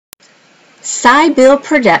SImone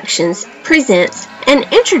Productions presents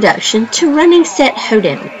an introduction to Running Set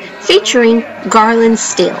Hoedown, featuring Garland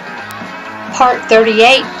Steele. Part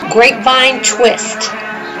 38, Grapevine Twist.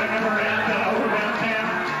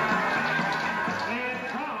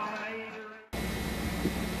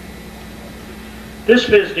 This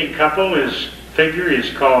visiting couple figure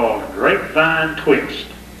is called Grapevine Twist.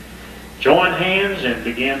 Join hands and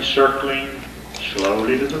begin circling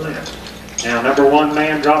slowly to the left. Now, number one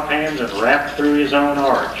man, drop hands and wrap through his own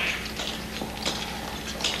arch.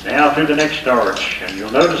 Now through the next arch. And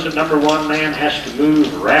you'll notice that number one man has to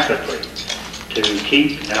move rapidly to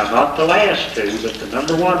keep, now not the last two, but the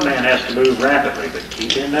number one man has to move rapidly, but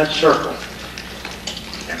keep in that circle.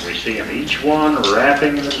 And we see them each one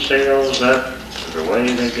wrapping themselves up the way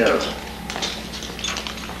they go.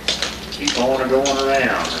 Keep on going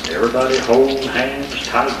around, and everybody hold hands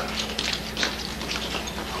tight.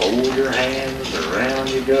 Hold your hands, around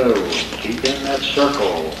you go. Keep in that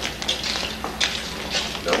circle.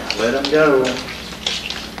 Don't let them go.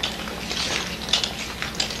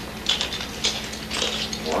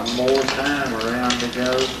 One more time around you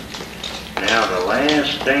go. Now the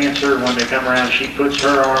last dancer, when they come around, she puts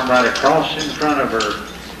her arm right across in front of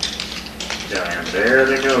her. And there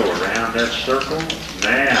they go, around that circle.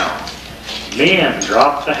 Now, men,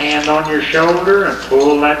 drop the hand on your shoulder and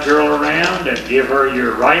pull that girl around and give her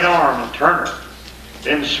your right arm and turn her.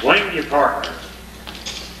 Then swing your partner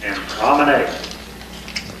and promenade.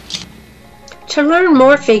 To learn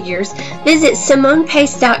more figures, visit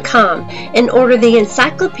SimonePace.com and order the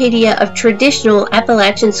Encyclopedia of Traditional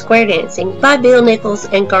Appalachian Square Dancing by Bill Nichols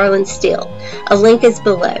and Garland Steele. A link is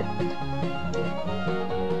below.